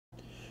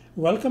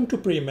Welcome to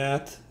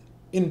Premath.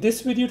 In this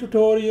video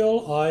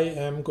tutorial, I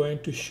am going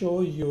to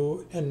show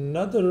you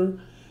another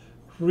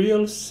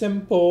real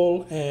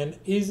simple and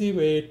easy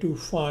way to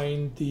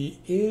find the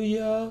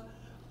area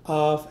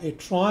of a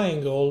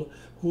triangle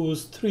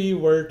whose three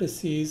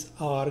vertices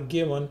are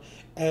given,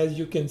 as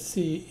you can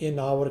see in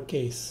our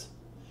case.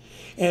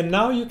 And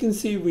now you can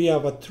see we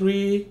have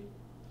three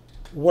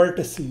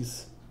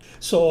vertices.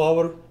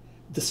 So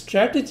the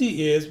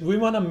strategy is we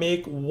want to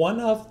make one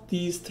of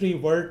these three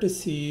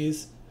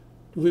vertices,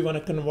 we want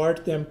to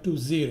convert them to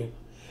 0.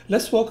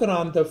 Let's work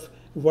on the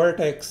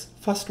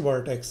first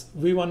vertex.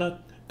 We want to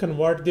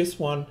convert this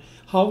one.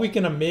 How we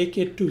can make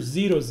it to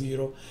 0,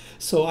 0?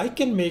 So I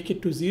can make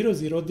it to 0,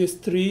 0. This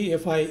 3,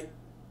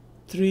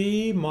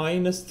 3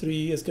 minus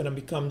 3 is going to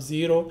become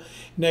 0.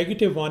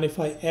 Negative 1, if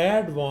I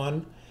add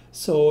 1,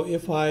 so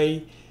if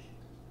I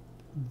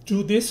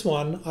do this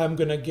one, I'm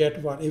going to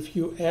get what? If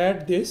you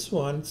add this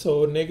one,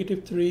 so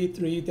negative 3,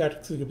 3,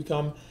 that's going to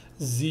become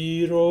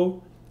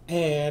 0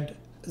 and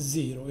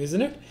 0,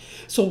 isn't it?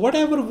 So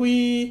whatever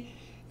we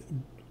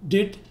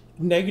did,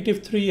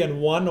 negative 3 and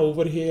 1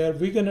 over here,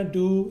 we're going to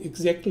do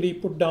exactly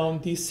put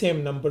down these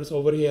same numbers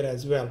over here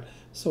as well.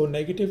 So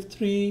negative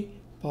 3,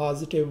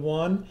 positive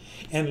 1,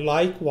 and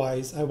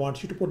likewise, I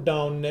want you to put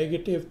down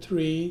negative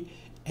 3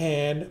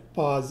 and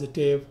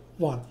positive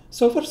 1.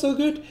 So far, so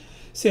good.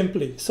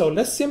 Simply. So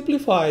let's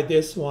simplify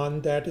this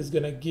one. That is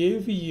going to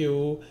give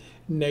you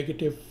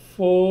negative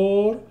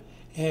 4,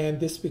 and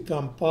this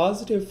becomes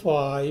positive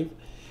 5.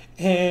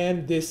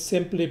 And this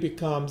simply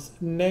becomes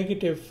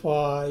negative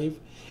 5,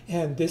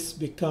 and this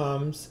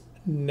becomes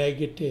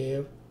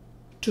negative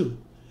 2.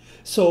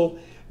 So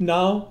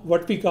now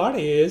what we got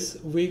is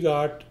we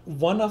got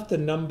one of the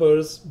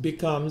numbers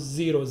becomes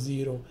 0,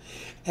 0.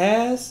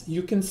 As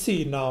you can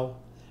see now,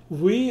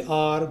 we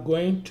are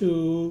going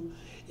to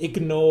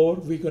ignore,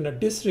 we're going to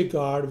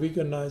disregard, we're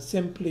going to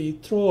simply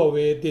throw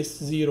away this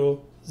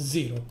 0,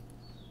 0.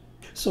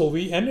 So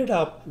we ended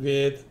up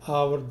with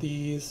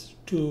these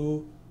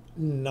two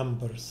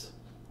numbers.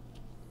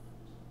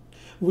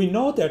 We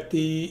know that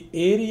the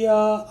area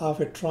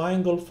of a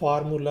triangle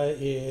formula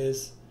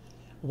is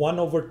 1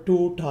 over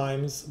 2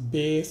 times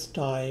base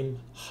times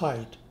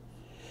height.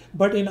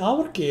 But in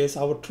our case,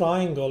 our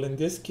triangle, in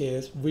this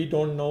case, we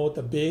don't know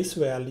the base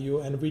value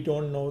and we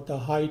don't know the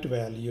height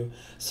value.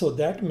 So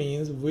that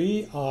means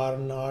we are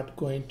not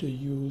going to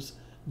use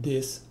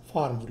this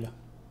formula.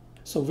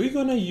 So we're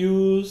going to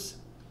use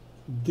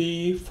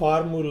the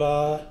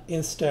formula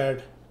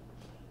instead.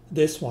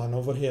 This one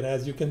over here,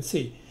 as you can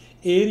see,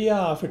 area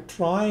of a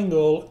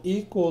triangle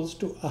equals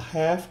to a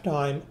half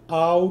time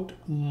out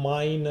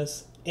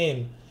minus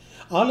in.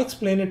 I'll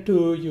explain it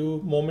to you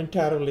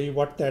momentarily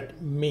what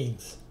that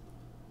means.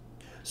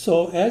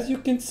 So as you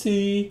can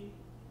see,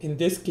 in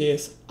this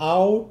case,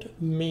 out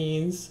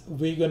means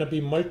we're going to be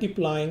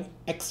multiplying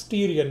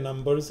exterior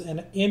numbers,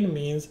 and in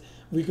means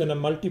we're going to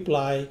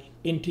multiply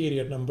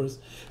interior numbers.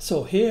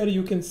 So here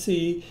you can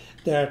see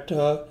that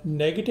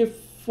negative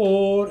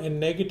 4 and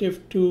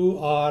negative 2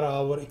 are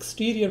our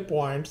exterior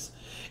points,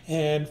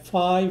 and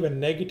 5 and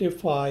negative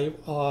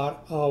 5 are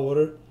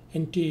our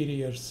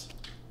interiors.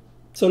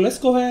 So let's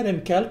go ahead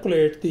and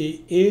calculate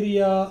the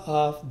area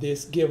of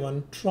this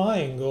given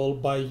triangle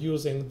by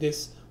using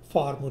this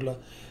formula.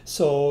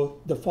 So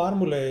the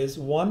formula is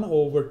 1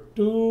 over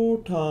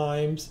 2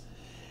 times,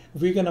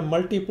 we're going to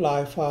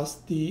multiply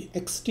first the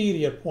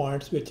exterior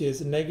points, which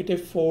is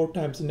negative 4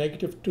 times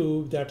negative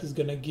 2, that is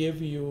going to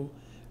give you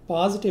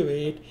positive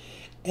 8.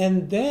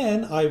 And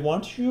then I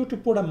want you to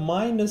put a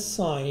minus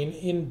sign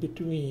in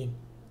between.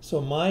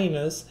 So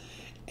minus,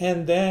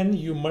 and then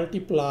you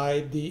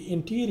multiply the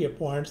interior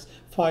points.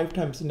 5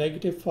 times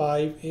negative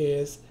 5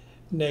 is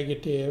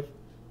negative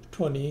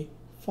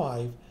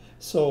 25.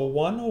 So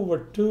 1 over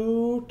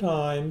 2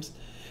 times,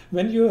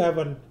 when you have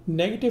a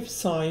negative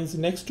signs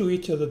next to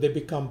each other, they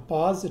become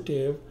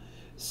positive.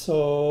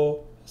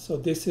 So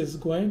this is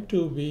going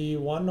to be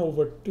 1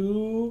 over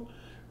 2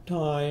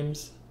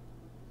 times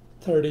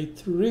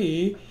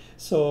 33.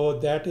 So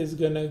that is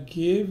going to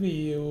give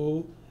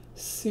you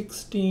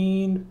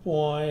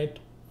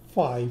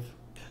 16.5.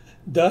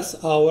 Thus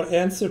our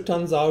answer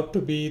turns out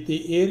to be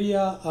the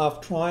area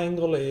of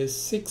triangle is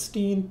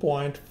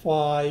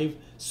 16.5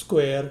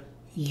 square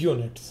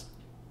units.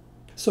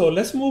 So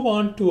let's move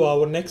on to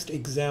our next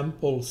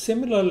example.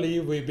 Similarly,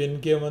 we've been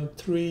given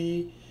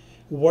three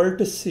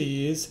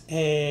vertices,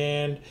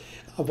 and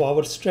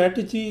our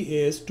strategy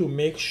is to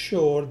make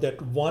sure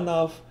that one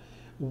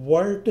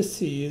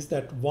vertex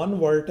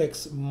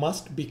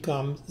must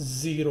become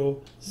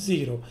 0,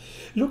 0.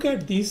 Look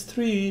at these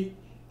three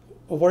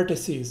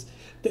vertices.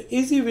 The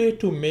easy way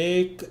to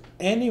make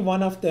any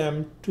one of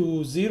them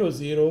to 0,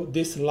 0,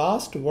 this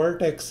last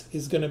vertex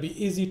is going to be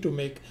easy to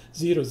make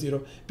 0,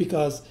 0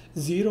 because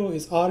 0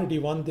 is already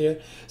 1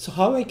 there. So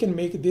how I can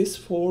make this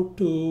 4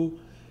 to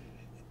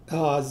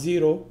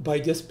 0 by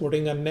just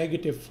putting a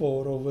negative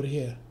 4 over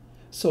here.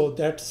 So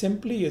that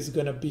simply is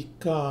going to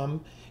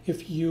become,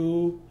 if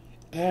you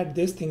add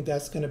this thing,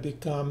 that's going to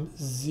become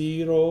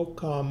 0,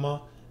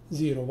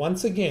 0.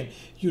 Once again,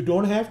 you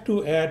don't have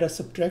to add or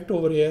subtract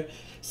over here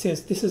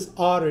since this is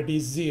already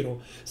 0.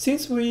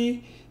 Since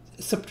we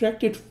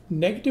subtracted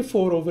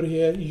 -4 over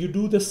here, you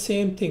do the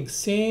same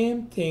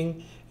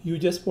thing. You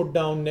just put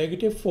down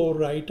 -4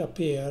 right up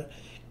here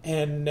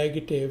and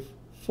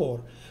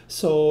 -4.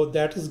 So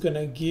that is going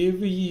to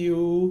give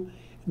you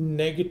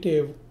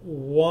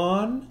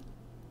 -1,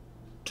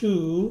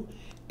 2,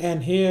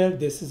 and here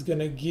this is going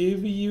to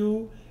give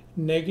you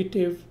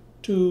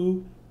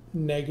 -2,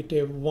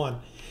 -1.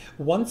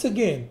 Once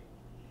again,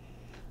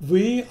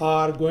 we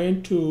are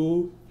going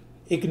to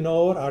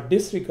ignore or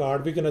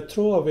disregard. We're going to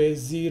throw away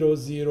 0,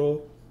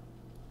 0.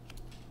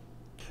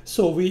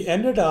 So we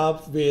ended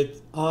up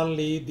with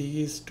only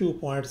these 2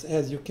 points,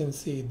 as you can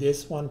see,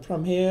 this one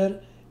from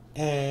here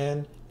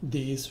and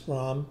these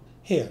from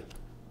here.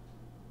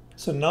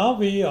 So now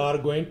we are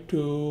going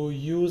to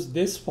use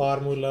this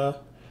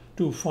formula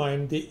to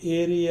find the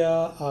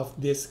area of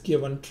this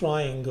given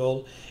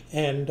triangle,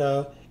 and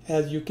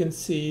as you can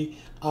see,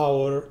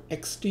 our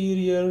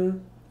exterior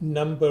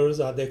numbers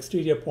or the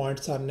exterior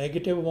points are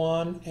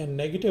 -1 and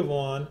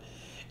 -1,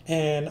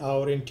 and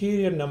our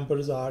interior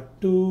numbers are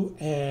 2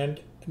 and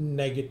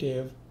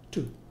 -2.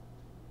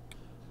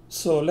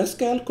 So let's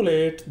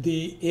calculate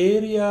the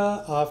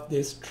area of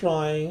this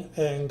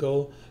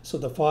triangle. So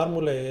the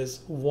formula is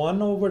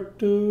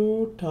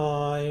 1/2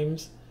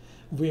 times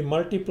we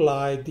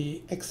multiply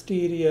the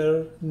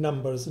exterior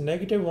numbers.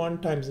 -1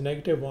 times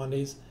 -1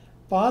 is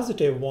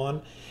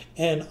 +1,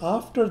 and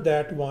after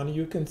that one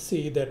you can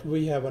see that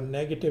we have a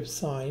negative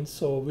sign,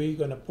 so we're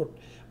going to put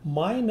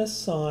minus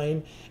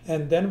sign,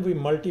 and then we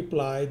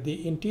multiply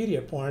the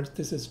interior points.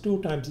 This is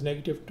 2 times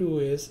 -2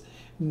 is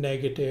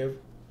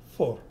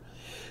 -4.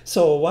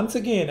 So once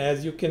again,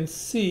 as you can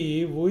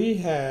see, we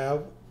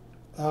have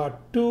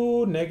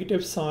two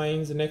negative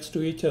signs next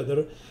to each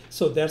other,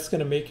 so that's going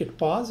to make it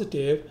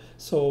positive.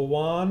 So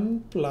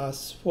 1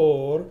 +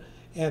 4,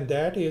 and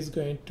that is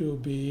going to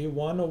be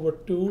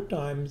 1/2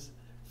 times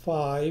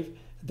 5.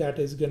 That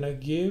is going to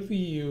give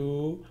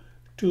you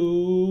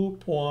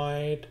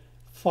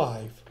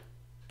 2.5.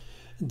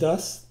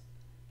 Thus,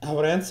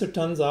 our answer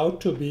turns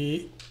out to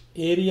be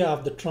area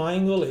of the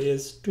triangle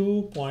is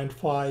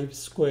 2.5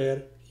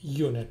 square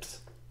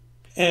units.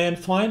 And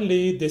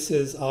finally, this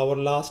is our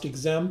last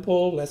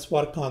example. Let's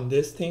work on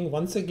this thing.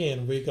 Once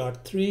again, we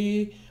got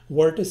 3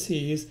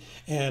 vertices,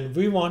 and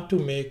we want to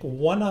make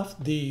one of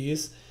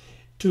these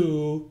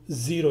to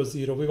 0,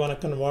 0. We want to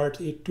convert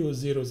it to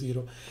 0,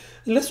 0.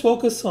 Let's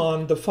focus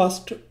on the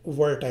first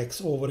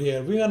vertex over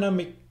here. We're going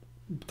to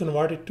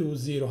convert it to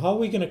 0. How are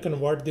we going to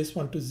convert this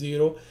one to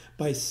 0?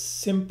 By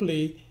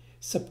simply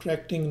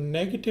subtracting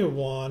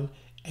 -1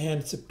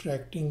 and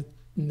subtracting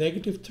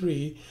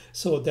 -3.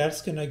 So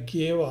that's going to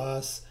give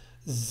us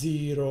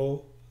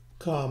 0,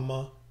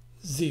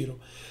 0.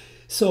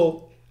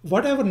 So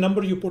whatever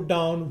number you put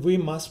down, we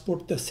must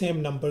put the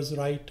same numbers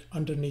right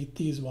underneath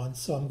these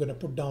ones. So I'm going to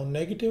put down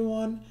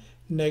 -1,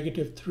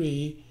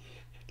 -3,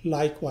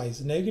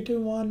 likewise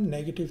 -1,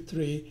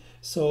 -3.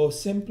 So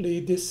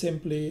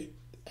simply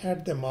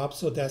add them up.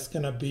 So that's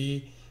going to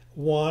be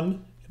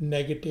 1,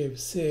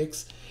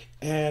 -6,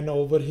 and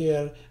over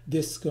here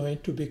this is going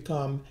to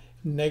become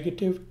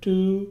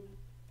 -2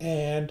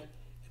 and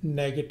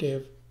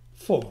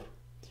 -4.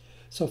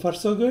 So far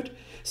so good.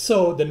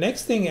 So the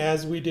next thing,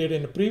 as we did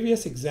in the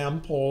previous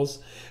examples,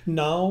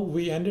 now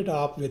we ended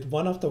up with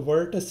one of the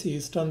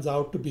vertices turns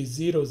out to be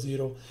 0,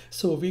 0.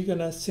 So we're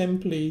gonna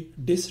simply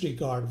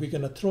disregard. We're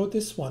gonna throw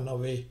this one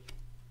away.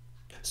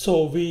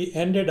 So we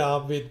ended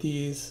up with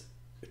these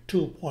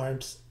 2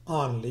 points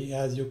only,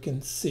 as you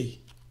can see.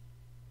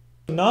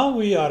 Now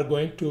we are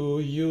going to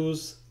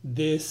use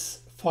this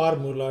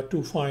formula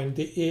to find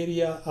the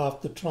area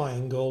of the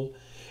triangle.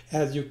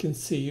 As you can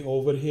see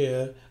over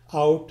here,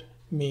 out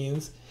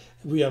means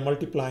we are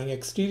multiplying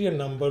exterior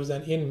numbers,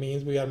 and in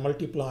means we are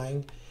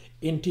multiplying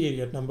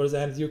interior numbers.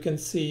 As you can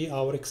see,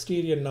 our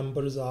exterior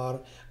numbers are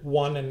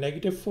 1 and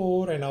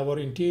 -4, and our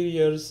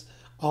interiors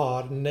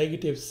are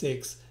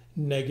 -6,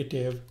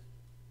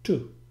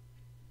 -2.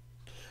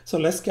 So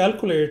let's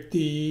calculate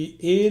the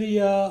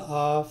area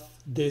of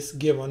this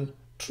given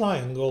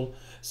triangle.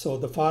 So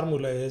the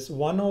formula is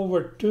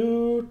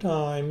 1/2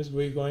 times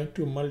we're going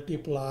to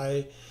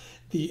multiply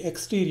the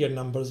exterior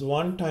numbers.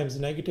 1 times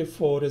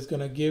 -4 is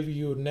going to give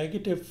you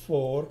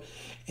 -4,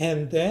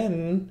 and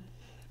then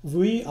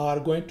we are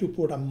going to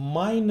put a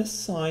minus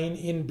sign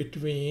in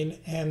between,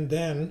 and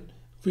then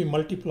we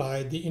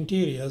multiply the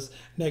interiors.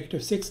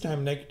 -6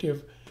 times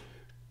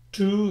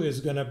 -2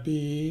 is going to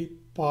be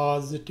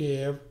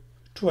 +12.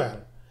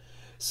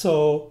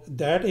 So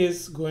that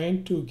is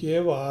going to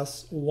give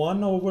us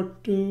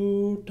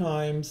 1/2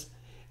 times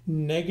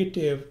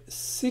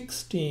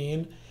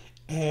 -16,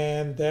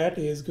 and that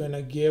is going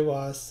to give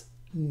us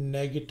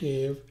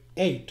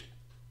 -8.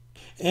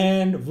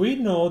 And we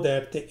know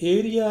that the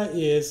area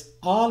is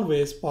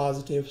always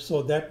positive,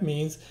 so that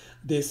means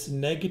this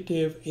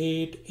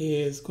 -8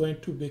 is going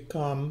to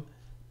become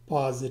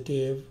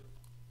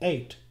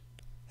 +8.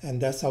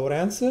 And that's our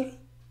answer.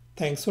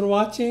 Thanks for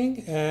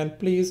watching, and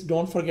please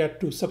don't forget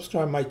to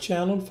subscribe my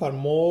channel for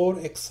more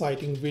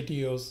exciting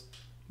videos.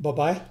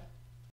 Bye-bye.